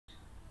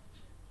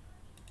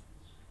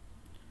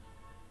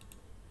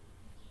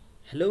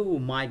Hello,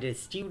 my dear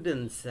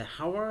students.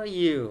 How are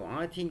you?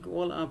 I think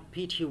all are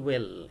pretty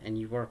well, and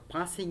you are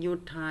passing your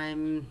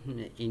time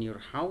in your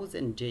house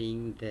and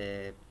doing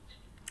the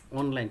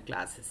online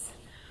classes.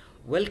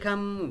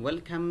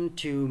 Welcome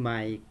to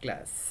my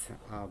class.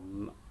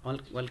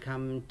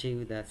 Welcome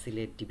to the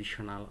Sylhet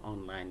Divisional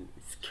Online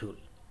School.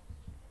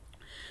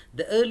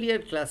 The earlier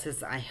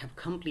classes I have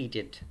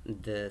completed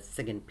the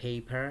second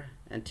paper,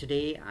 and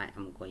today I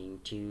am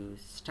going to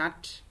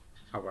start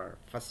our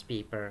first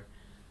paper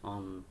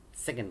on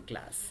second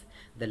class.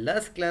 The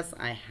last class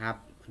I have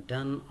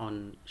done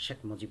on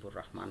Sheikh Mujibur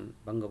Rahman,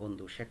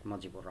 Bangabandhu Sheikh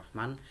Mujibur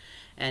Rahman,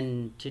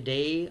 and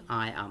today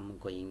I am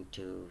going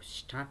to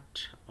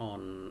start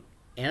on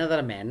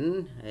another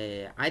man.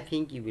 I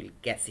think you will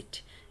guess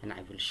it, and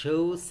I will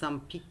show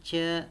some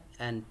picture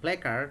and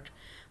placard.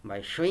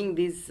 By showing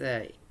this,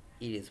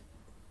 it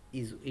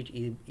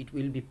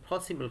will be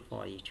possible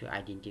for you to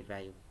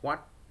identify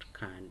what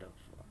kind of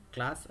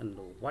class and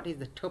what is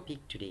the topic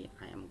today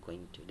I am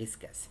going to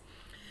discuss.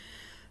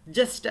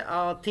 Just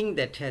think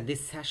that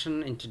this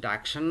session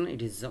introduction,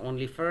 it is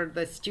only for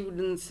the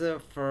students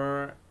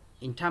for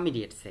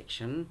intermediate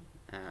section,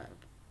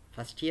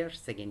 first year,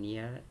 second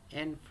year,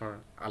 and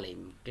for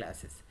alim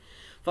classes.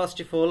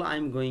 First of all,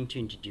 I'm going to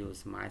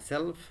introduce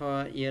myself.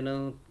 I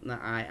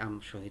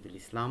am Shohidul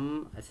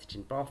Islam,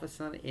 assistant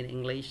professor in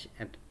English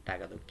at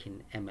Dhaka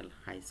Dokhin ML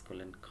High School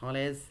and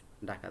College,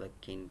 Dhaka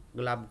Dokhin,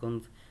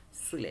 Gulabganj,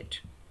 Sylhet.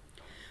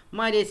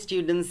 My dear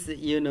students,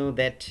 you know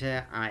that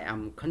I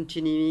am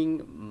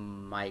continuing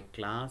my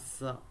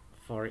class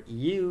for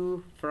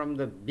you from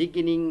the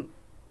beginning,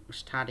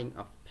 starting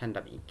of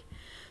pandemic.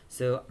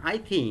 So I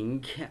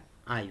think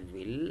I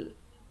will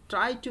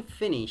try to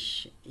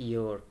finish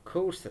your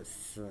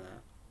courses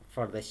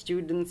for the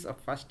students of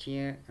first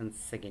year and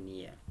second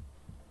year.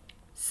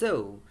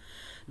 So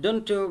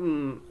don't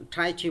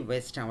try to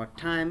waste our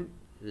time.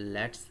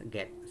 Let's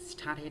get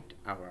started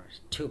our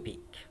topic.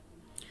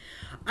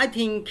 I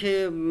think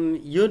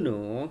you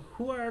know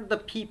who are the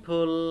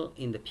people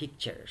in the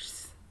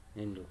pictures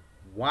and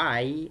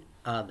why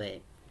are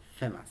they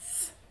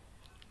famous.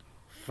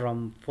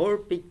 From 4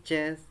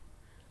 pictures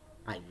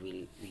I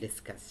will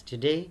discuss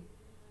today,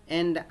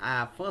 and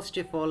first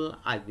of all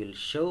I will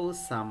show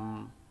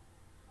some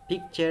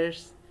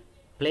pictures,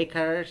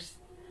 placards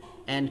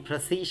and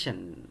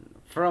precision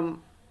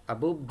from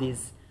above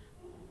this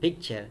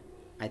picture.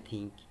 I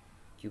think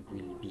you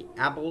will be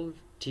able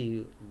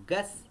to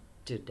guess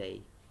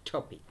today's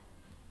topic.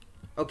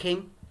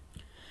 Okay,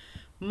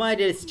 my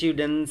dear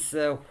students,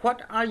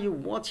 what are you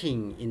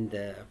watching in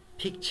the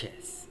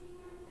pictures?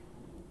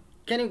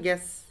 Can you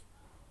guess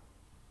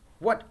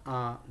what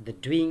are they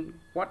doing?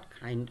 What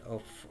kind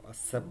of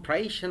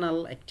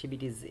separational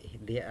activities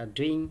they are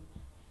doing?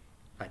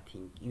 I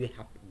think you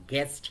have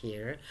guessed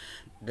here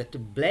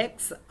that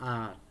blacks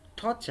are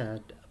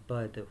tortured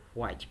by the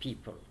white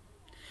people.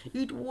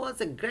 It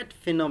was a great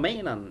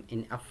phenomenon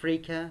in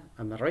Africa,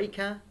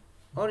 America,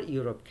 or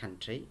Europe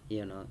country,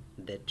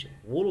 that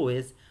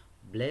always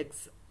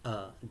blacks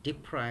are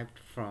deprived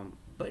from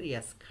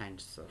various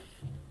kinds of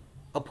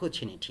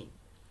opportunity.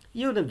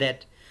 You know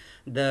that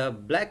the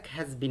black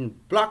has been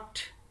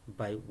blocked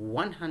by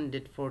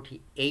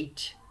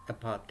 148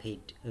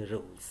 apartheid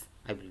rules.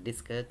 I will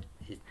discuss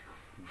it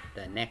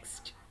the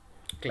next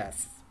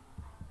class.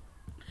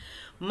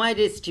 My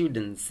dear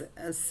students,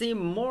 see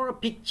more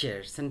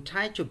pictures and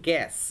try to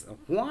guess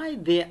why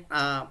they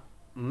are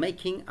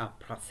making a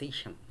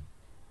procession.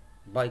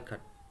 Boycott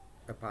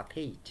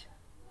apartheid.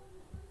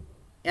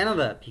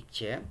 Another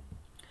picture.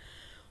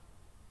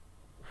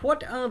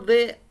 What are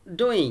they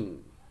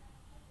doing?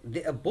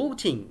 They are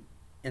voting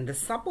and they're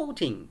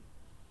supporting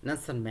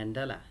Nelson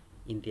Mandela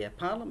in their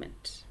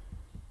parliament.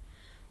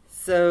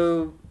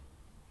 So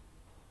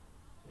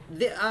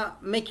they are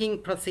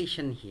making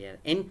procession here,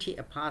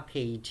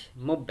 anti-apartheid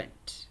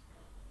movement.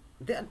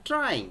 They are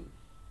trying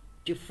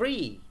to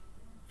free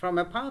from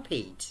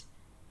apartheid,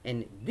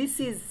 and this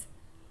is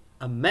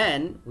a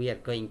man we are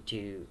going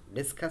to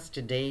discuss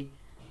today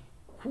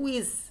who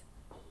is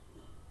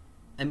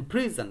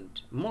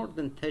imprisoned more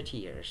than 30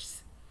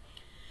 years.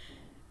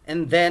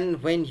 And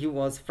then when he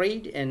was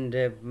freed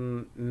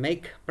and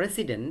make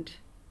president,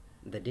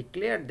 they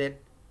declared that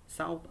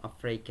South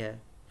Africa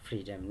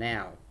freedom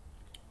now.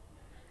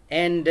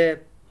 And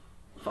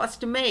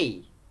 1st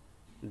May,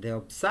 they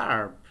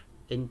observe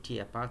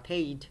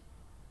anti-apartheid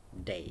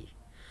day.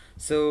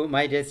 So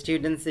my dear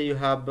students, you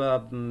have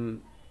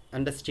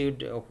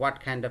understood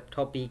what kind of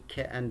topic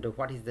and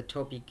what is the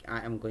topic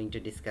I am going to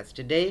discuss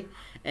today,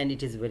 and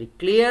it is very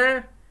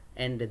clear.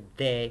 And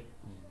they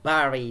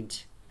buried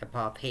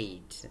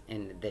apartheid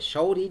and they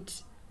showed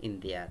it in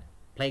their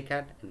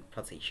placard and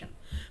procession.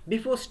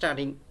 Before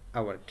starting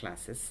our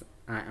classes,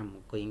 I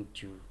am going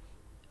to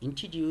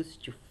introduce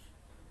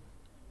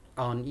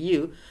on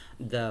you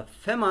the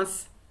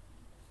famous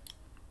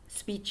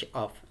speech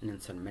of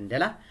Nelson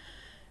Mandela.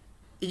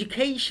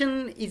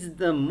 Education is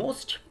the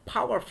most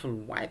powerful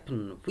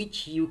weapon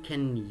which you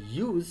can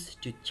use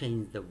to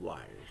change the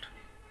world.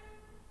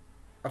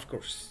 Of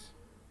course,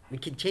 we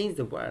can change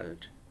the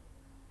world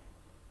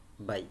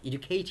by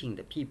educating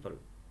the people.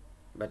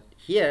 But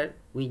here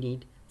we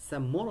need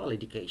some moral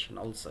education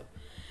also.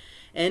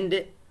 And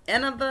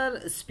another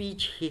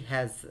speech he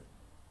has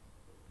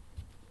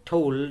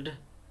told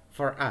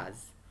for us,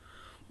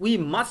 we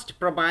must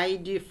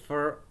provide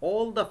for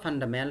all the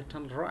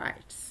fundamental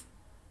rights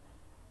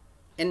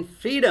and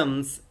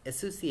freedoms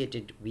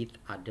associated with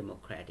a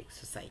democratic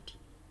society.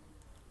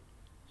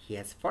 He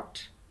has fought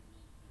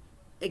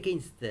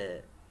against the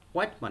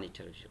white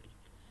monetary rule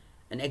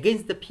and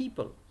against the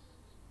people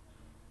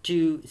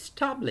to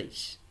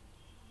establish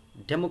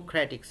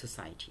democratic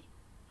society.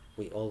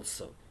 We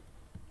also.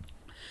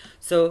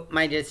 So,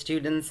 my dear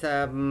students,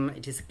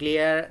 it is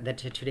clear that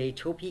today's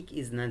topic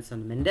is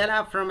Nelson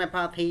Mandela, from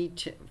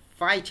apartheid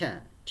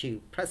fighter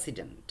to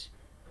president.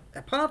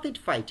 Apartheid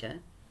fighter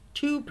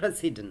to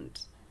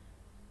president.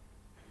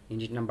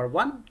 Unit number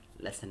 1,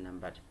 lesson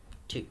number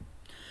 2.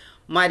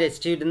 My dear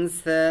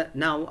students,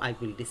 now I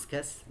will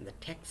discuss the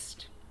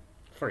text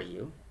for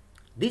you.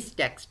 This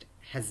text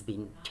has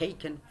been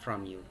taken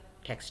from your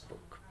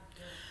textbook.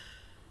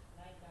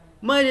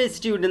 My dear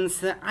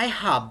students, I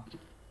have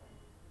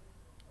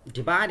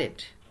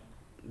divided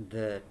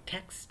the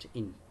text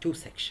in 2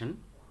 sections.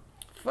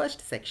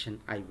 First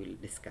section I will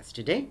discuss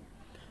today,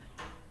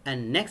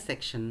 and next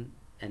section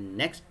and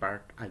next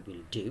part I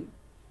will do,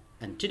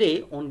 and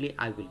today only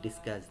I will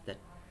discuss the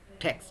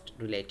text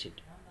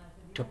related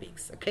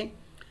topics. Okay.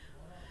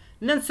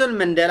 Nelson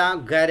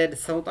Mandela guided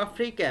South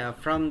Africa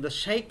from the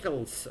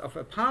shackles of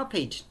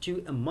apartheid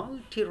to a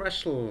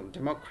multiracial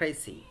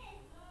democracy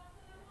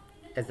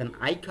as an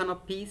icon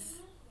of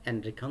peace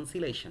and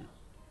reconciliation,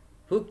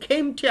 who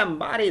came to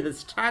embody the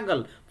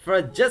struggle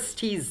for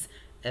justice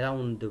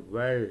around the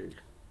world.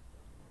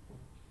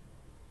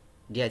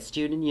 Dear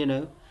student, you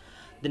know,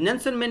 the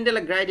Nelson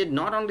Mandela guided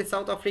not only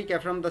South Africa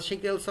from the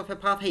shackles of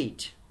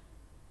apartheid.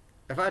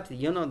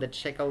 You know that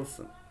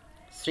shackles,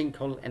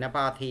 shrinkle, and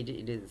apartheid,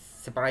 it is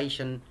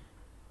separation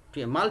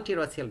to a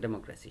multiracial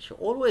democracy. So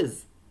always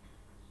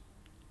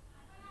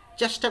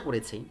চেষ্টা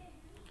করেছে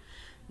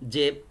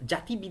যে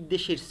জাতি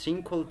বিদ্বেষের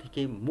শৃঙ্খল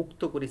থেকে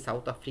মুক্ত করে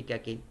south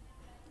আফ্রিকাকে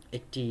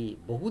একটি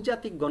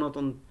বহুজাতিক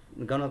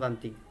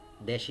গণতান্ত্রিক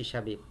দেশ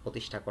হিসাবে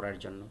প্রতিষ্ঠা করার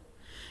জন্য,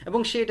 এবং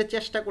সে এটা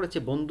চেষ্টা করেছে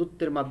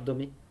বন্ধুত্বের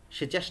মাধ্যমে,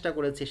 সে চেষ্টা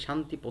করেছে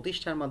শান্তি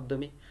প্রতিষ্ঠার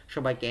মাধ্যমে,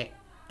 সবাইকে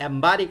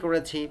এম্বারি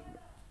করেছে,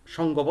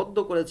 সংঘবদ্ধ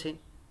করেছে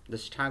দ্য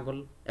স্ট্রাগল,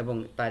 এবং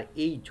তার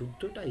এই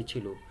যুদ্ধটাই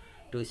ছিল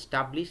to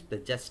establish the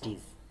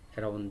justice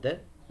around the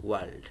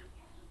world.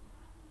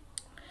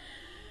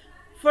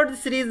 For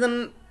this reason,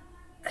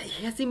 he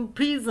has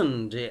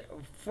imprisoned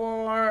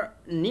for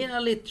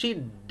nearly 3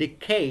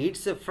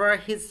 decades for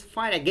his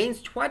fight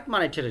against white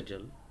monetary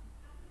rule.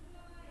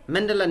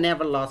 Mandela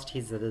never lost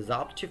his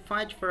resolve to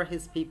fight for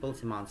his people's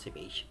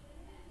emancipation,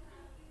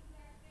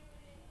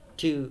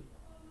 to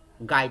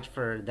guide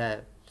for the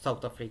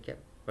South Africa,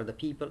 for the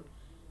people.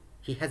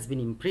 He has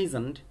been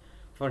imprisoned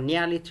for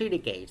nearly 3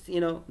 decades.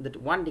 You know that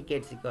 1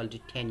 decade is equal to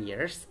 10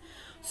 years.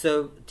 So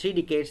 3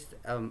 decades,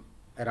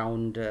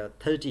 around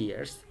 30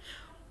 years.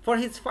 For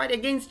his fight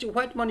against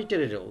white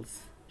monetary rules,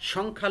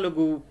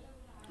 সংখ্যালঘু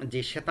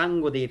যে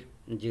শ্বেতাঙ্গদের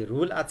যে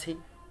rule আছে,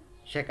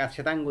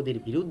 শ্বেতাঙ্গদের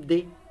বিরুদ্ধে,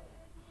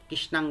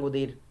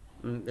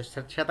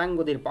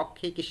 শ্বেতাঙ্গদের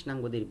পক্ষে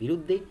কৃষ্ণাঙ্গদের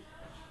বিরুদ্ধে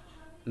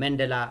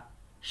Mandela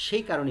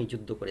সেই কারণেই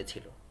যুদ্ধ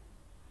করেছিল.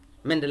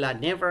 ম্যান্ডেলা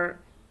নেভার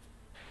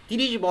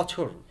 30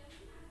 বছর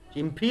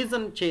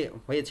ইমপ্রিজন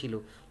হয়েছিল,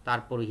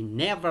 তারপরে he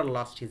never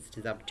lost his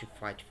reserve to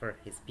fight for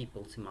his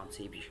people's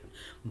emancipation.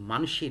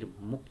 মানুষের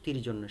মুক্তির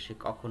জন্য সে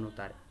কখনো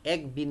তার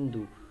এক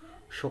বিন্দু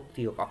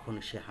শক্তিও কখনো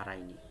সে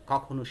হারায়নি,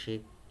 কখনো সে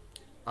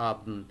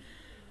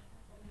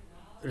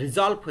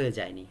রিজলভ হয়ে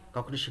যায়নি,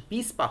 কখনো সে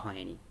পিস পা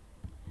হয়নি.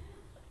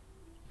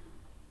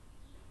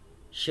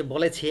 সে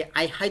বলেছে,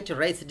 I height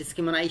race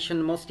discrimination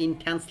most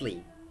intensely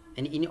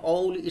and in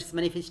all it's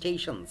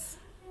manifestations.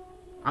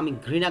 আমি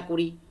ঘৃণা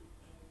করি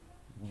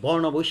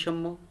বর্ণ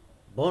বৈষম্য,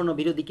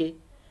 বর্ণবিরোধীকে,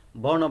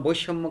 বর্ণ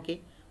বৈষম্যকে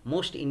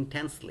মোস্ট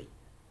ইন্টেন্সলি,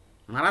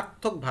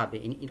 মারাত্মকভাবে,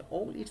 ইন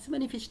অল ইটস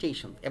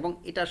ম্যানিফেস্টেশন, এবং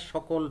এটার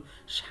সকল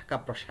শাখা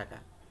প্রশাখা.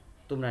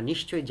 তোমরা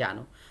নিশ্চয়ই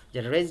জানো যে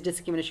রেস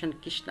ডিসক্রিমিনেশন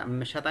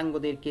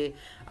শ্বেতাঙ্গদেরকে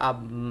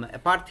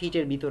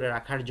অ্যাপার্থাইডের ভিতরে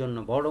রাখার জন্য,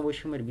 বর্ণ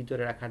বৈষম্যের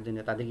ভিতরে রাখার জন্য,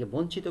 তাদেরকে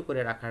বঞ্চিত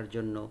করে রাখার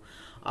জন্য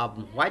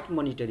হোয়াইট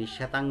মনিটরি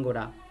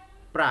শ্বেতাঙ্গরা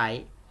প্রায়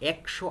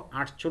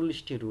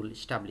 148টি রুল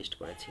এস্টাবলিশ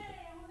করেছিল.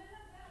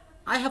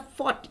 I have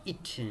fought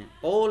it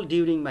all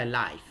during my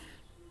life.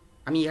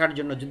 আমি ইহার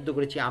জন্য যুদ্ধ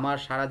করেছি আমার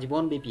সারা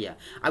জীবন ব্যাপিয়া.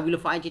 I will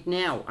fight it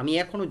now. আমি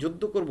এখনো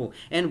যুদ্ধ করব,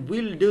 and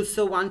will do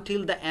so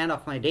until the end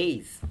of my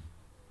days.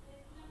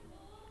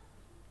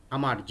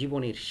 আমার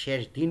জীবনের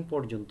শেষ দিন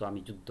পর্যন্ত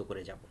আমি যুদ্ধ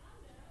করে যাব.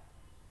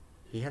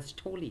 He has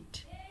told it.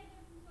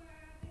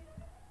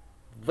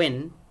 When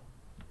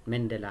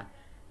Mandela,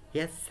 he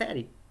has said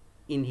it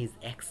in his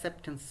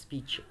acceptance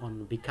speech on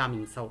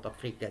becoming South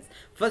Africa's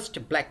first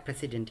black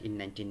president in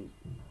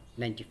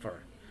 1994.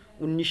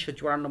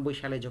 1994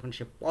 সালে যখন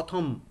সে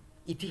প্রথম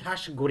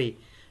ইতিহাস গড়ে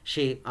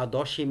সে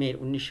 10 মে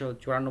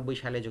 1994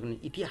 সালে যখন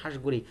ইতিহাস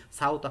গড়ে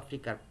সাউথ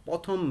আফ্রিকার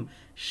প্রথম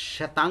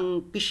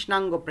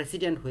কৃষ্ণাঙ্গ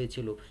প্রেসিডেন্ট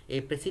হয়েছিল,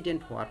 এই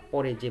প্রেসিডেন্ট হওয়ার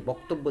পরে যে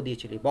বক্তব্য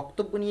দিয়েছিল, এই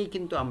বক্তব্য নিয়েই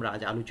কিন্তু আমরা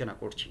আজ আলোচনা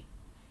করছি।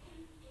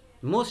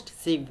 Most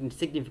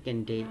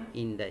significant day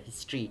in the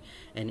history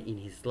and in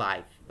his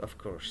life, of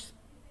course.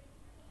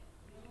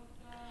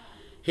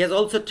 He has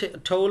also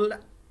told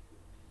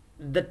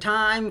the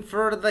time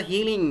for the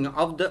healing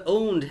of the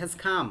wound has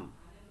come.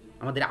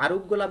 আমাদের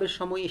আরোগ্য লাভের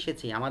সময়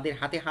এসেছে, আমাদের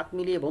হাতে হাত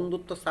মিলিয়ে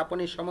বন্ধুত্ব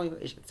স্থাপনের সময়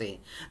এসেছে।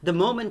 The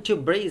moment to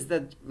brace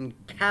the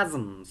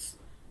chasms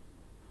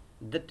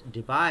that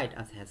divide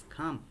us has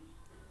come.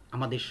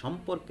 আমাদের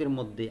সম্পর্কের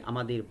মধ্যে,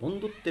 আমাদের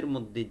বন্ধুত্বের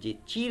মধ্যে যে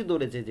চির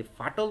ধরেছে, যে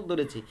ফাটল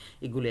ধরেছে,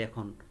 এগুলো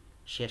এখন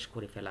শেষ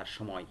করে ফেলার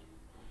সময়।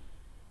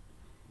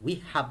 We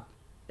have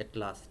at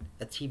last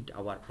achieved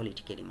our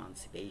political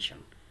emancipation.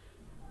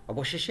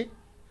 অবশেষে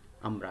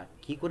আমরা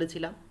কি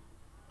করেছিলাম?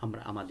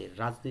 আমরা আমাদের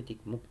রাজনৈতিক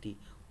মুক্তি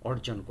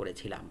অর্জন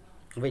করেছিলাম।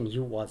 When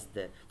he was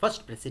the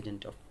first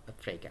president of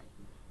Africa.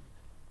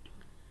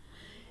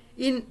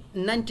 In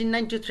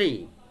 1993,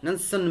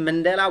 Nelson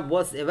Mandela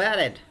was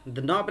awarded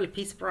the Nobel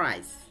Peace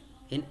Prize.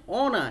 In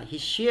honor he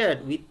shared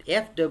with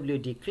F.W.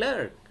 de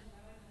Klerk.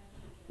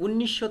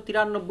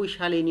 1993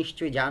 সালে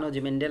নিশ্চয়ই জানো যে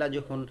ম্যান্ডেলা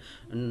যখন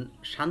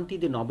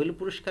শান্তিতে নোবেল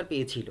পুরস্কার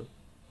পেয়েছিল,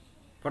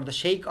 for the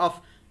sake of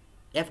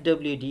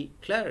F.W. de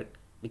Klerk,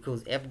 because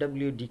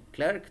F.W. de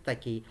Klerk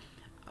তাকে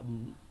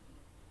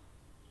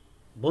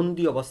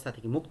বন্দী অবস্থা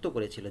থেকে মুক্ত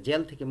করেছিল,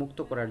 জেল থেকে মুক্ত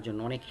করার জন্য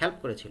অনেক হেল্প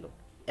করেছিল।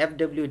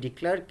 F.W. de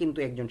Klerk কিন্তু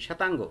একজন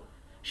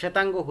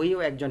শ্বেতাঙ্গ হয়েও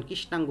একজন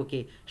কৃষ্ণাঙ্গকে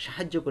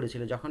সাহায্য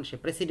করেছিল যখন সে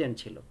প্রেসিডেন্ট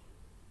ছিল।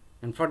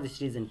 And for this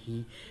reason he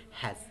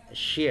has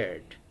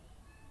shared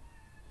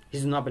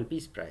his Nobel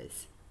Peace Prize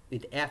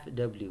with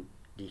F.W.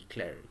 de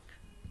Klerk.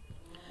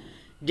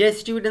 Dear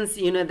students,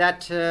 you know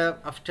that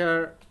after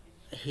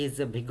his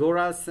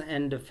vigorous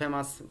and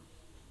famous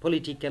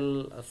political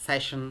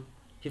session,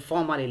 he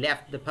formally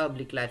left the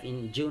public life in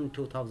June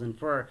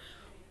 2004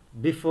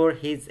 before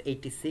his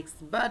 86th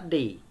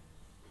birthday.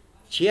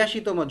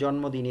 86তম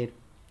জন্মদিনের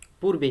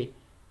পূর্বে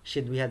সে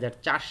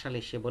 2004 সালে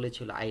সে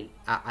বলেছিল,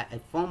 I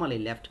formally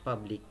left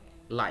public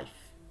life,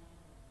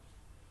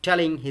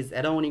 telling his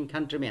adoring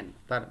countrymen,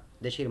 তার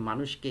দেশের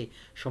মানুষকে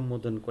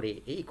সম্বোধন করে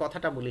এই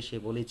কথাটা বলে সে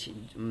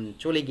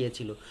চলে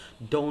গিয়েছিল,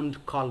 don't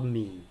call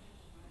me,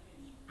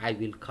 I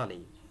will call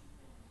you.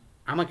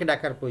 আমাকে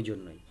ডাকার প্রয়োজন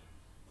নয়,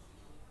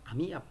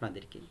 আমি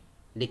আপনাদেরকে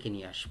ডেকে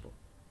নিয়ে আসব।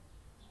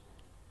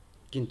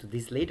 কিন্তু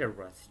this later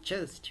was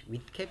charged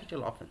with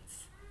capital offense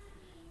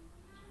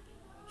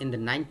in the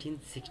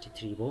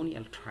 1963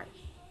 Ribonial trial.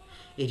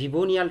 এই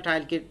রিবোনিয়াল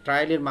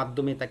ট্রায়ালের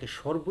মাধ্যমে তাকে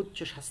সর্বোচ্চ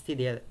শাস্তি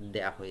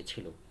দেয়া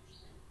হয়েছিল।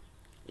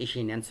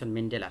 এই Nelson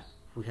Mandela,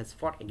 who has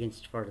fought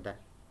against for the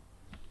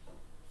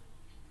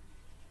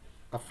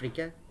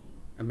Africa,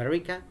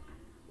 America,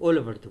 all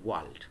over the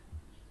world.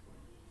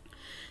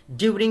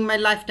 During my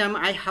lifetime,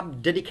 I have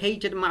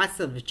dedicated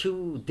myself to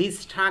this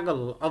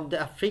struggle of the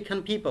African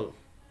people.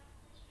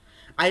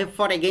 I have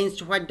fought against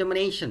white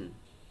domination,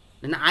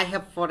 and I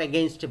have fought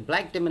against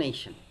black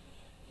domination.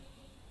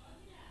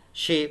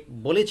 সে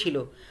বলেছিল,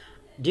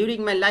 during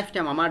my life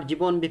time, আমার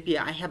জীবনব্যাপী,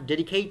 I have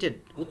dedicated,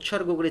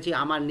 উৎসর্গ করেছি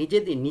আমার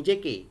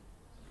নিজেকে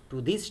to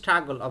this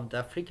struggle of the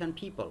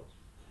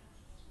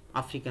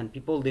African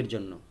পিপলদের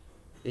জন্য।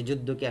 এই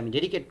যুদ্ধকে আমি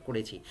ডেডিকেট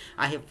করেছি।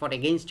 আই হ্যাভ ফট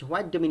এগেইনস্ট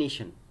হোয়াইট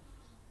ডমিনেশন।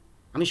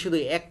 আমি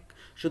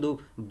শুধু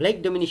ব্ল্যাক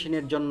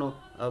ডমিনেশনের জন্য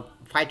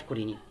ফাইট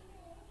করিনি,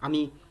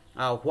 আমি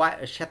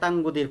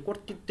শ্বেতাঙ্গদের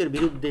কর্তৃত্বের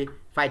বিরুদ্ধে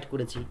ফাইট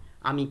করেছি,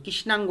 আমি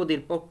কৃষ্ণাঙ্গদের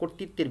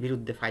কর্তৃত্বের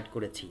বিরুদ্ধে ফাইট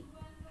করেছি।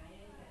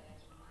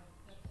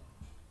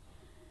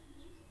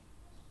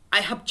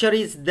 I have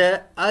cherished the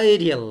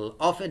ideal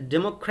of a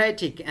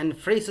democratic and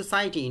free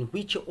society in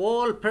which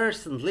all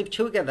persons live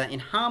together in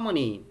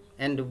harmony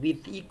and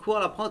with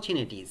equal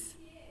opportunities.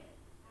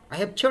 I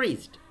have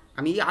cherished,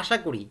 আমি আশা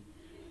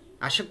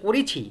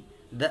করেছি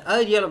the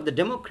ideal of the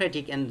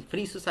democratic and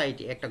free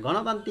society, একটা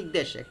গণতান্ত্রিক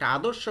দেশ, একটা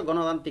আদর্শ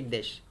গণতান্ত্রিক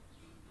দেশ,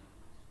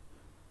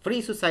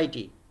 free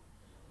society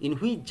in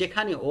which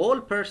যেখানে all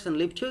person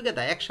live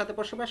together, একসাথে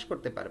বসবাস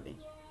করতে পারবে,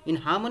 in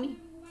harmony,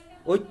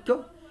 ঐক্য,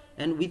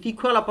 and with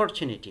equal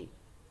opportunity,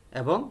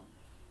 এবং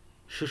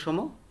সুষম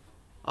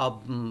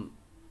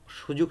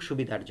সুযোগ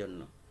সুবিধার জন্য।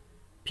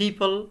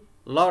 People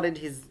lauded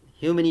his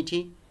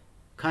humanity,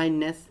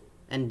 kindness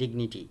and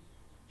dignity.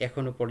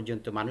 এখনো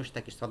পর্যন্ত মানুষ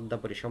তাকে শ্রদ্ধা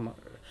করে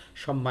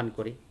সম্মান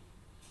করে,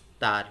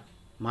 তার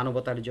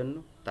মানবতার জন্য,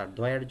 তার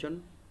দয়ার জন্য,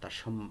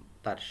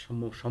 তার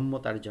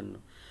সম্মতার জন্য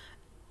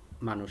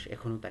মানুষ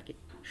এখনো তাকে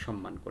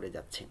সম্মান করে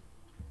যাচ্ছে।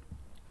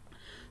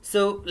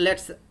 So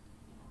let's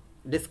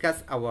discuss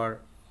our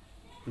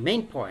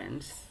main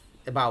points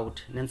about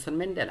Nelson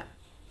Mandela.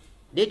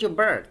 Date of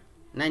birth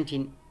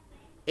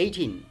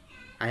 1918.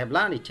 I have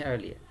learned it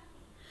earlier.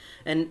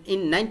 And in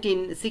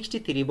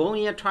 1963,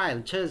 Ribonian trial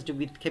charged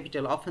with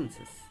capital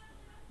offenses.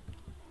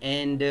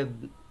 And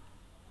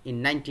in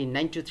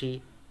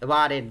 1993,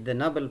 awarded the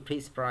Nobel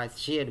Peace Prize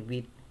shared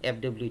with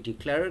F.W. de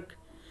Klerk.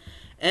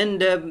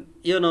 And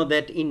you know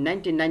that in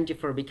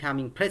 1994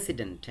 becoming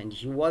president, and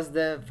he was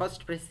the first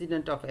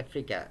president of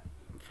Africa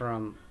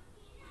from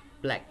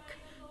black,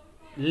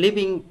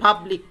 living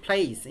public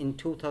place in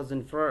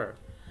 2004,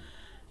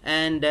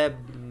 and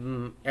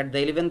at the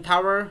 11th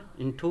hour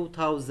in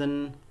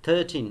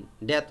 2013,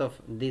 death of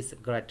this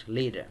great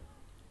leader.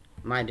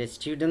 My dear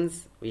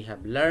students, we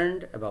have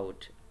learned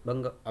about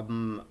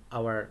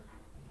our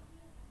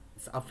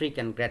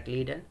African great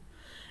leader,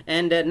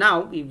 and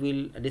now we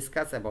will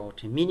discuss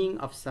about meaning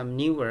of some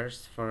new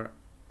words for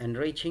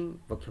enriching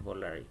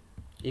vocabulary.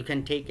 You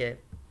can take a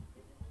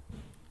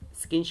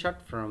screenshot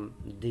from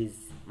these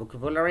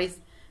vocabularies.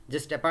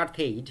 Just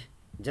apartheid,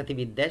 jati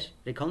biddesh,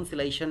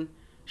 reconciliation,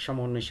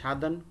 সমন্বয়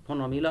সাধন,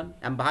 পুনর্মিলন,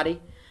 embody,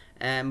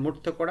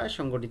 মূর্ত করা,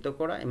 সংগঠিত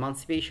করা,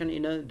 emancipation,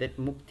 you know, that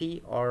mukti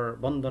or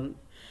bandhan.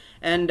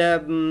 And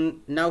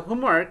now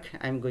homework,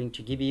 I'm going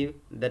to give you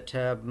that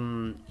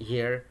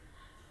here.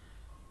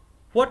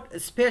 What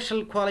special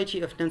quality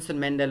of Nelson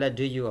Mandela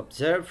do you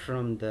observe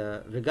from the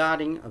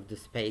regarding of the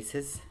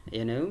spaces,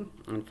 you know?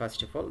 And first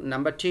of all,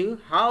 number two,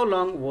 how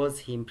long was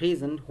he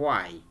imprisoned?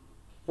 Why?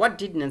 What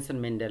did Nelson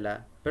Mandela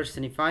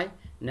personify?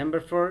 Number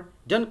four,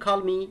 don't call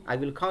me, I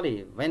will call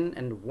you. When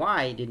and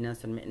why did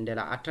Nelson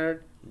Mandela utter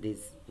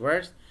these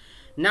words?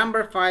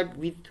 Number five,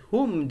 with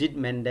whom did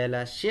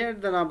Mandela share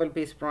the Nobel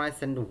Peace Prize,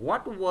 and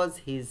what was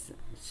his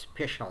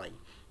specialty?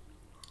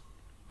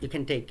 You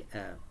can take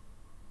a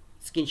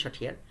screenshot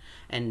here,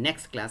 and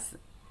next class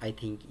I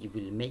think you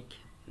will make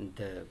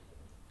the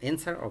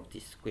answer of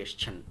this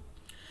question.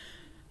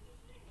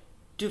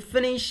 To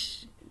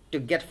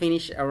get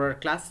finish our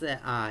class,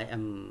 I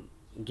am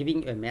giving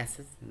a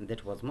message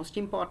that was most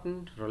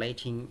important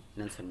relating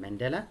Nelson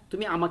Mandela.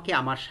 তুমি আমাকে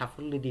আমার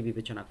সাফল্য দিয়ে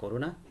বিবেচনা করো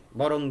না,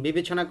 বরং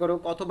বিবেচনা করো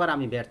কতবার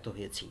আমি ব্যর্থ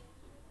হয়েছি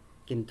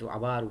কিন্তু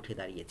আবার উঠে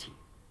দাঁড়িয়েছি।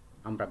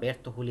 আমরা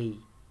ব্যর্থ হলেই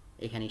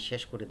এখানে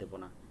শেষ করে দেব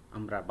না,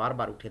 আমরা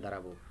বারবার উঠে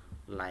দাঁড়াবো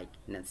like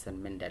Nelson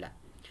Mandela.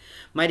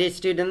 My dear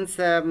students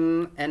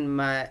and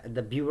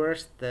the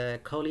viewers, the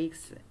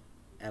colleagues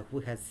who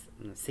has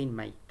seen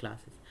my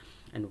classes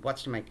and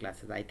watched my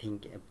classes, I think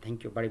thank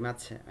you very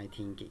much. I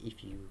think if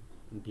you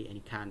be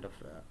any kind of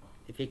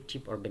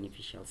effective or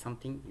beneficial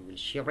something, you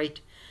will share it,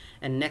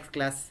 and next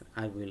class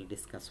I will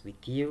discuss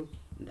with you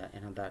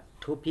another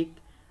topic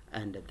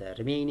and the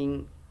remaining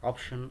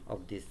option of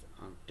this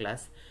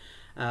class.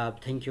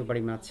 Thank you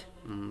very much.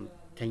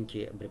 Thank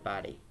you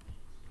everybody.